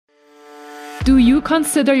Do you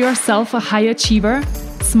consider yourself a high achiever?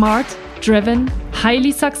 Smart, driven,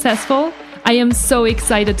 highly successful? I am so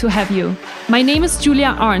excited to have you. My name is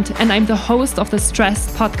Julia Arndt and I'm the host of the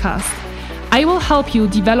Stress Podcast. I will help you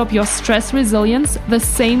develop your stress resilience the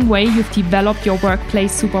same way you've developed your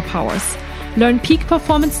workplace superpowers. Learn peak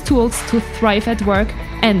performance tools to thrive at work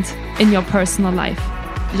and in your personal life.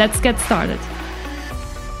 Let's get started.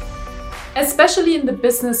 Especially in the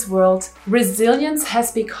business world, resilience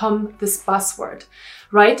has become this buzzword,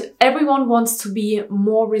 right? Everyone wants to be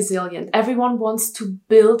more resilient. Everyone wants to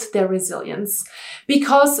build their resilience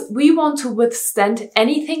because we want to withstand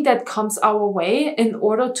anything that comes our way in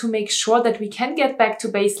order to make sure that we can get back to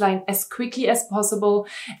baseline as quickly as possible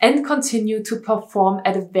and continue to perform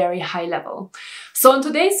at a very high level. So in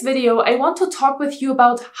today's video, I want to talk with you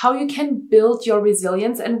about how you can build your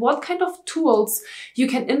resilience and what kind of tools you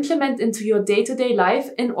can implement into your day-to-day life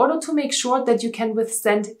in order to make sure that you can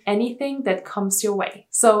withstand anything that comes your way.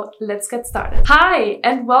 So let's get started. Hi,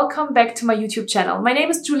 and welcome back to my YouTube channel. My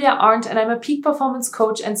name is Julia Arndt and I'm a peak performance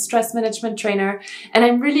coach and stress management trainer. And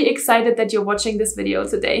I'm really excited that you're watching this video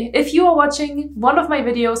today. If you are watching one of my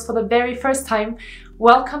videos for the very first time,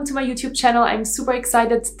 welcome to my YouTube channel. I'm super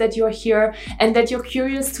excited that you're here and that you're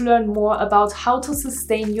curious to learn more about how to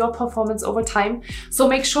sustain your performance over time. So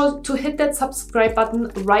make sure to hit that subscribe button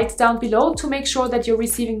right down below to make sure that you're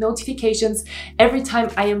receiving notifications every time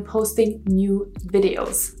I am posting new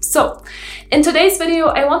videos. So in today's video,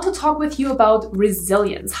 I want to talk with you about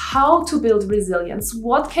resilience, how to build resilience.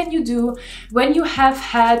 What can you do when you have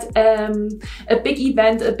had a big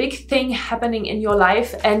event, a big thing happening in your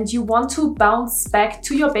life and you want to bounce back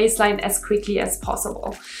to your baseline as quickly as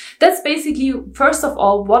possible? That's basically, first of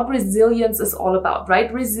all, what resilience is all about,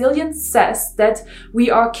 right? Resilience says that we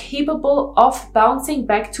are capable of bouncing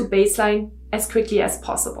back to baseline as quickly as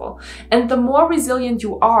possible. And the more resilient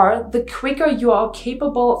you are, the quicker you are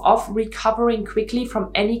capable of recovering quickly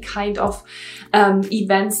from any kind of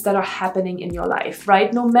events that are happening in your life,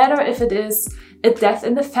 right? No matter if it is a death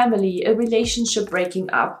in the family, a relationship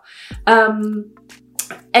breaking up,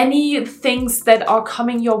 any things that are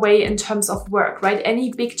coming your way in terms of work, right?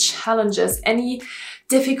 Any big challenges, any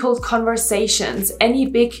difficult conversations, any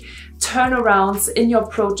big turnarounds in your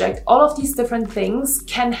project, all of these different things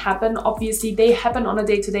can happen. Obviously, they happen on a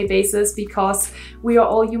day-to-day basis because we are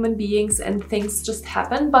all human beings and things just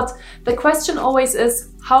happen. But the question always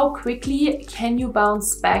is, how quickly can you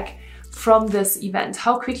bounce back from this event?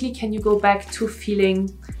 How quickly can you go back to feeling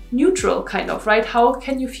neutral, kind of, right? How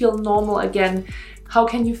can you feel normal again? How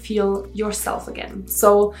can you feel yourself again?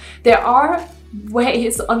 So there are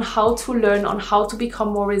ways on how to learn, on how to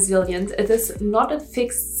become more resilient. It is not a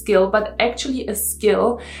fixed skill, but actually a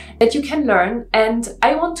skill that you can learn. And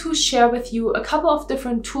I want to share with you a couple of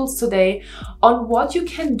different tools today on what you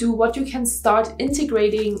can do, what you can start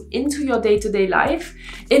integrating into your day-to-day life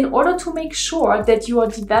in order to make sure that you are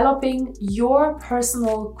developing your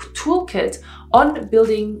personal toolkit on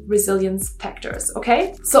building resilience factors,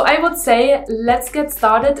 okay? So I would say, let's get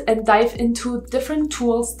started and dive into different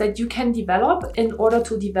tools that you can develop in order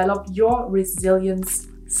to develop your resilience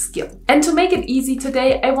skill. And to make it easy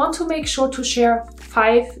today, I want to make sure to share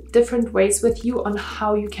 5 different ways with you on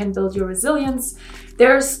how you can build your resilience.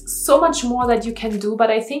 There's so much more that you can do, but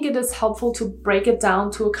I think it is helpful to break it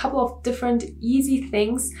down to a couple of different easy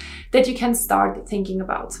things that you can start thinking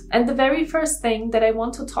about. And the very first thing that I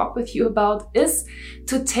want to talk with you about is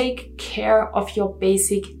to take care of your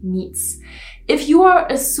basic needs. If you are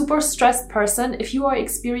a super stressed person, if you are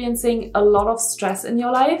experiencing a lot of stress in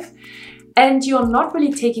your life, and you're not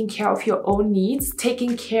really taking care of your own needs,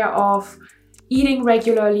 taking care of eating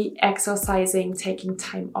regularly, exercising, taking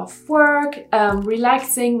time off work,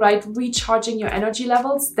 relaxing, right, recharging your energy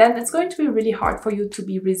levels, then it's going to be really hard for you to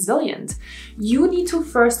be resilient. You need to,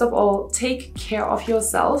 first of all, take care of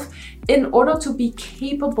yourself in order to be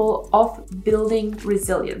capable of building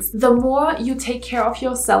resilience. The more you take care of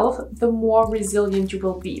yourself, the more resilient you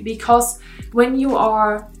will be. Because when you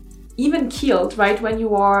are even keeled, right? When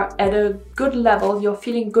you are at a good level, you're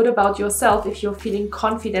feeling good about yourself, if you're feeling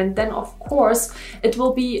confident, then of course it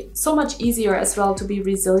will be so much easier as well to be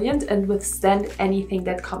resilient and withstand anything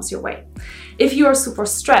that comes your way. If you are super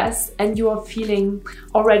stressed and you are feeling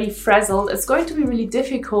already frazzled, it's going to be really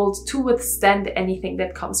difficult to withstand anything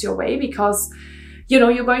that comes your way because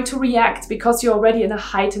you're going to react because you're already in a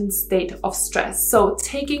heightened state of stress. So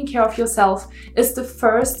taking care of yourself is the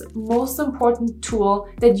first most important tool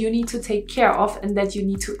that you need to take care of and that you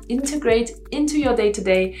need to integrate into your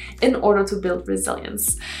day-to-day in order to build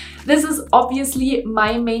resilience. This is obviously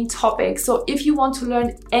my main topic. So if you want to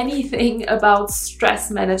learn anything about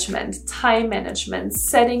stress management, time management,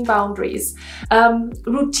 setting boundaries,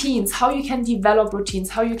 routines, how you can develop routines,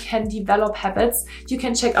 how you can develop habits, you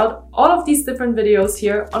can check out all of these different videos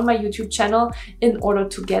here on my YouTube channel in order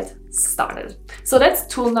to get started. So that's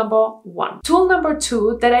tool number 1. Tool number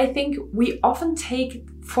 2 that I think we often take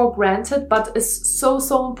for granted, but is so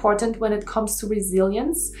important when it comes to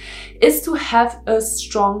resilience, is to have a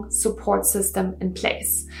strong support system in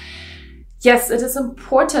place. Yes, it is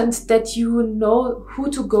important that you know who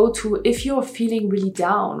to go to if you're feeling really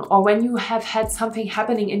down or when you have had something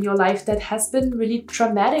happening in your life that has been really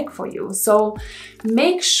traumatic for you. So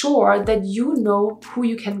make sure that you know who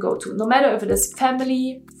you can go to, no matter if it is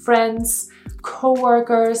family, friends,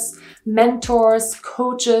 co-workers, mentors,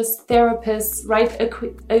 coaches, therapists, right?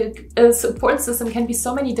 A support system can be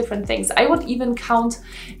so many different things. I would even count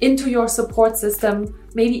into your support system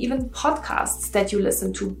maybe even podcasts that you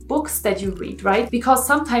listen to, books that you read, right? Because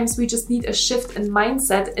sometimes we just need a shift in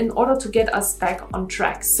mindset in order to get us back on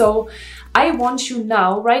track. So I want you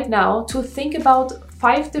now, right now, to think about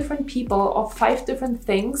 5 different people or 5 different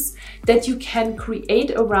things that you can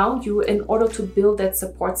create around you in order to build that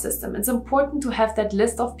support system. It's important to have that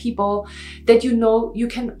list of people that you know you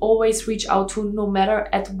can always reach out to no matter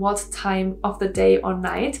at what time of the day or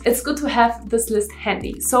night. It's good to have this list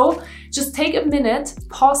handy. So just take a minute,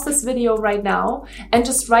 pause this video right now, and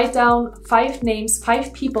just write down 5 names,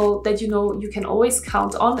 5 people that you know you can always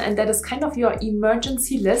count on, and that is kind of your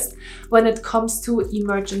emergency list when it comes to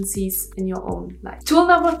emergencies in your own life. Tool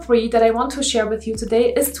number 3 that I want to share with you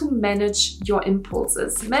today is to manage your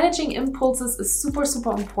impulses. Managing impulses is super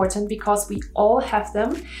important because we all have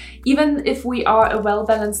them. Even if we are a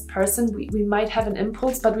well-balanced person, we might have an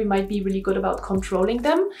impulse, but we might be really good about controlling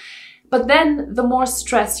them. But then the more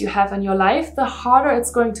stress you have in your life, the harder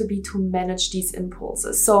it's going to be to manage these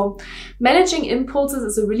impulses. So managing impulses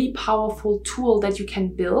is a really powerful tool that you can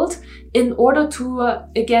build in order to,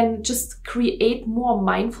 again, just create more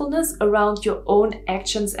mindfulness around your own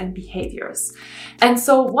actions and behaviors. And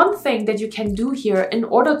so one thing that you can do here in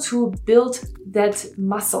order to build that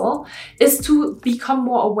muscle is to become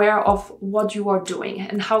more aware of what you are doing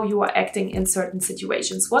and how you are acting in certain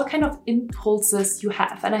situations, what kind of impulses you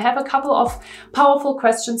have. And I have a couple of powerful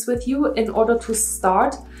questions with you in order to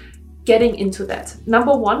start getting into that.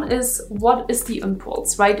 Number 1 is, what is the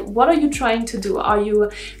impulse, right? What are you trying to do? Are you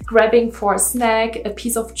grabbing for a snack, a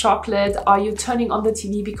piece of chocolate? Are you turning on the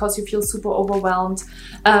TV because you feel super overwhelmed?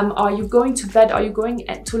 Are you going to bed? Are you going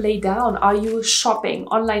to lay down? Are you shopping,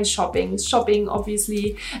 online shopping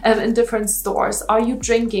obviously in different stores? Are you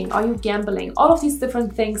drinking? Are you gambling? All of these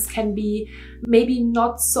different things can be maybe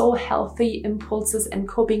not so healthy impulses and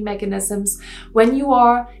coping mechanisms when you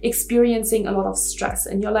are experiencing a lot of stress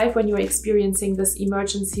in your life, when you're experiencing this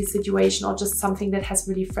emergency situation or just something that has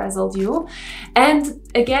really frazzled you. And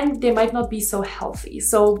again, they might not be so healthy.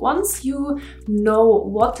 So once you know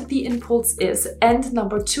what the impulse is, and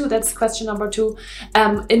number 2, that's question number 2,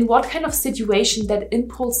 in what kind of situation that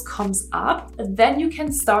impulse comes up, then you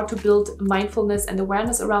can start to build mindfulness and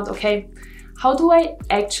awareness around, okay, how do I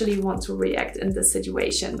actually want to react in this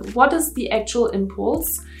situation? What is the actual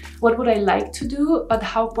impulse? What would I like to do? But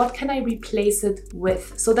what can I replace it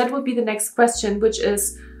with? So that would be the next question, which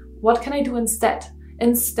is, what can I do instead?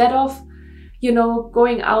 Instead of,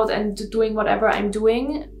 going out and doing whatever I'm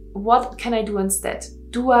doing, what can I do instead?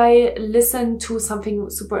 Do I listen to something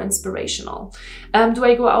super inspirational? Do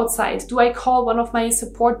I go outside? Do I call one of my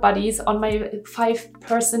support buddies on my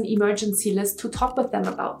 5-person emergency list to talk with them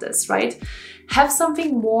about this, right? Have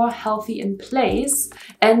something more healthy in place.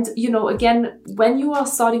 And, again, when you are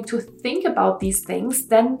starting to think about these things,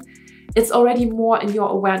 then it's already more in your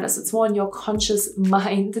awareness. It's more in your conscious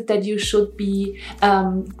mind that you should be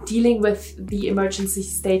dealing with the emergency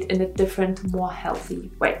state in a different, more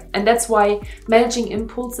healthy way. And that's why managing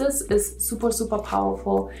impulses is super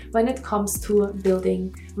powerful when it comes to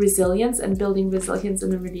building resilience and building resilience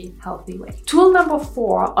in a really healthy way. Tool number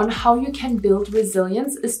 4 on how you can build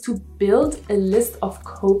resilience is to build a list of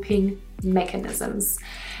coping mechanisms.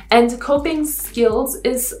 And coping skills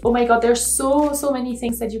is, oh my God, there's so many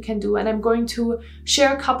things that you can do. And I'm going to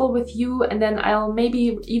share a couple with you, and then I'll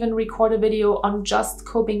maybe even record a video on just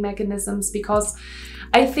coping mechanisms, because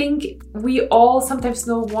I think we all sometimes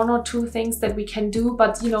know 1 or 2 things that we can do,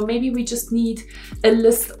 but maybe we just need a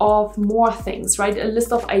list of more things, right? A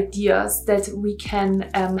list of ideas that we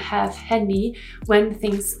can have handy when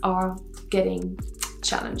things are getting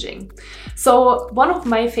challenging. So one of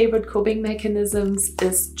my favorite coping mechanisms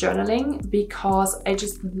is journaling, because I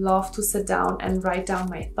just love to sit down and write down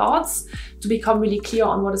my thoughts to become really clear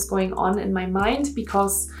on what is going on in my mind,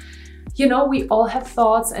 because you know, we all have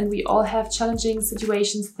thoughts and we all have challenging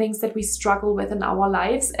situations, things that we struggle with in our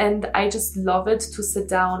lives. And I just love it to sit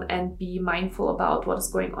down and be mindful about what is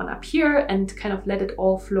going on up here and kind of let it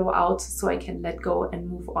all flow out so I can let go and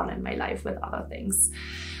move on in my life with other things.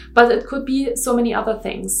 But it could be so many other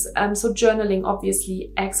things. So journaling,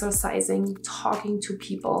 obviously, exercising, talking to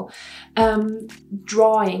people,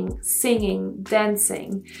 drawing, singing,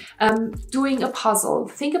 dancing, doing a puzzle.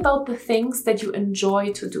 Think about the things that you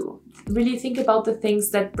enjoy to do. Really think about the things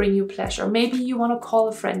that bring you pleasure. Maybe you want to call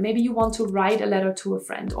a friend. Maybe you want to write a letter to a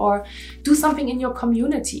friend, or do something in your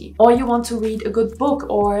community, or you want to read a good book,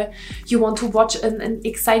 or you want to watch an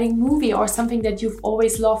exciting movie or something that you've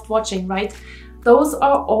always loved watching, right? Those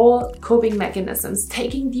are all coping mechanisms.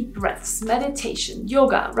 Taking deep breaths, meditation,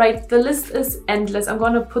 yoga, right? The list is endless. I'm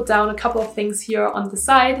going to put down a couple of things here on the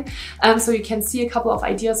side so you can see a couple of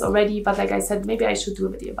ideas already. But like I said, maybe I should do a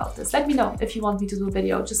video about this. Let me know if you want me to do a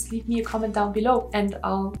video. Just leave me a comment down below and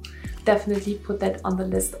I'll definitely put that on the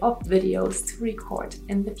list of videos to record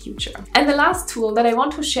in the future. And the last tool that I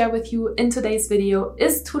want to share with you in today's video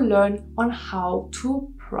is to learn on how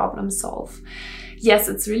to problem solve. Yes,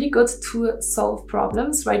 it's really good to solve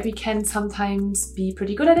problems, right? We can sometimes be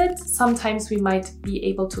pretty good at it. Sometimes we might be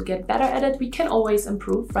able to get better at it. We can always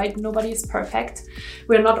improve, right? Nobody is perfect.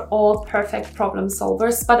 We're not all perfect problem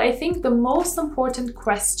solvers. But I think the most important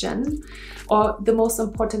question, or the most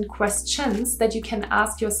important questions that you can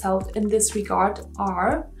ask yourself in this regard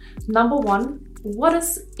are, number one, what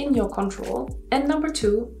is in your control? And number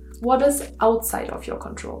two, what is outside of your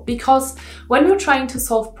control? Because when we're trying to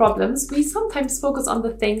solve problems, we sometimes focus on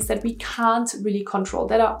the things that we can't really control,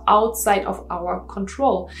 that are outside of our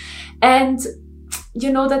control. And you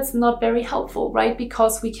know, that's not very helpful, right?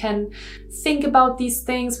 Because we can think about these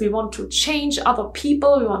things. We want to change other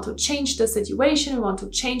people. We want to change the situation. We want to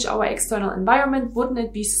change our external environment. Wouldn't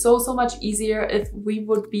it be so much easier if we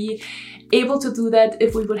would be able to do that,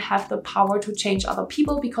 if we would have the power to change other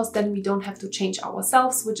people, because then we don't have to change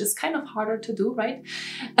ourselves, which is kind of harder to do, right?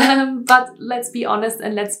 But let's be honest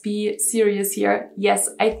and let's be serious here. Yes,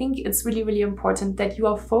 I think it's really, really important that you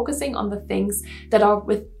are focusing on the things that are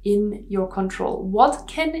within your control. What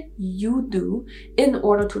can you do in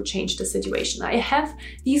order to change the situation? I have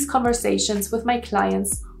these conversations with my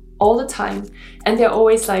clients all the time, and they're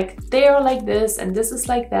always like, they are like this and this is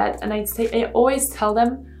like that. And I always tell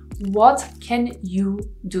them, what can you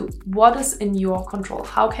do? What is in your control?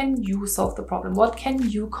 How can you solve the problem? What can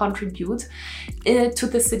you contribute to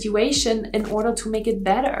the situation in order to make it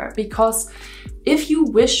better? Because if you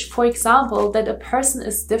wish, for example, that a person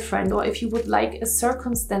is different, or if you would like a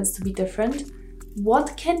circumstance to be different,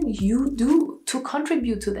 what can you do to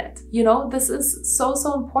contribute to that? You know, this is so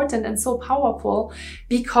important and so powerful,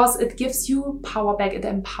 because it gives you power back. It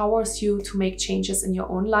empowers you to make changes in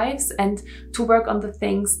your own lives and to work on the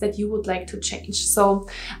things that you would like to change. So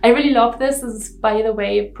I really love this. This is, by the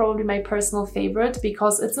way, probably my personal favorite,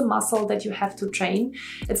 because it's a muscle that you have to train.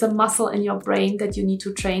 It's a muscle in your brain that you need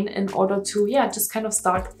to train in order to, just kind of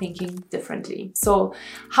start thinking differently. So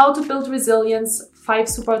how to build resilience, 5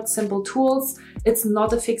 super simple tools. It's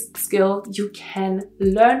not a fixed skill. You can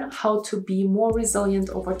learn how to be more resilient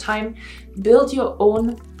over time. Build your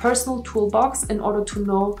own personal toolbox in order to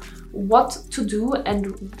know what to do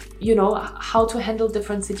and, you know, how to handle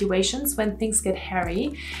different situations when things get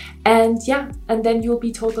hairy. And then you'll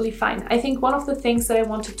be totally fine. I think one of the things that I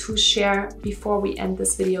wanted to share before we end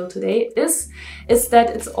this video today is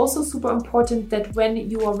that it's also super important that when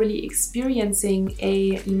you are really experiencing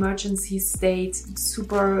a emergency state,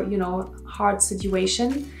 super, you know, hard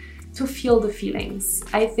situation, to feel the feelings.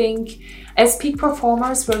 I think as peak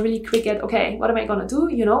performers, we're really quick at, okay, what am I gonna do?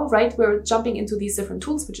 You know, right? We're jumping into these different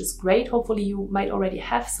tools, which is great. Hopefully you might already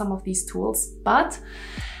have some of these tools, but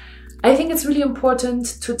I think it's really important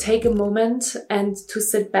to take a moment and to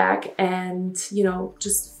sit back and, you know,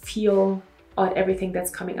 just feel everything that's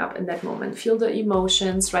coming up in that moment. Feel the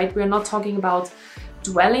emotions, right? We're not talking about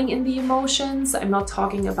dwelling in the emotions. I'm not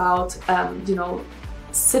talking about, you know,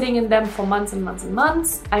 sitting in them for months and months and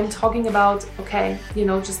months. I'm talking about, okay, you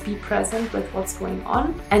know, just be present with what's going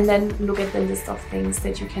on and then look at the list of things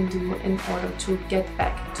that you can do in order to get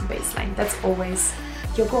back to baseline. That's always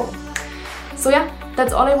your goal. So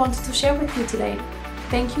that's all I wanted to share with you today.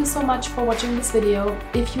 Thank you so much for watching this video.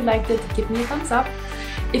 If you liked it, give me a thumbs up.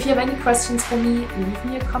 If you have any questions for me, leave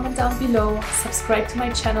me a comment down below. Subscribe to my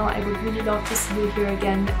channel. I would really love to see you here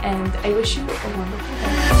again, and I wish you a wonderful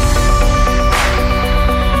day.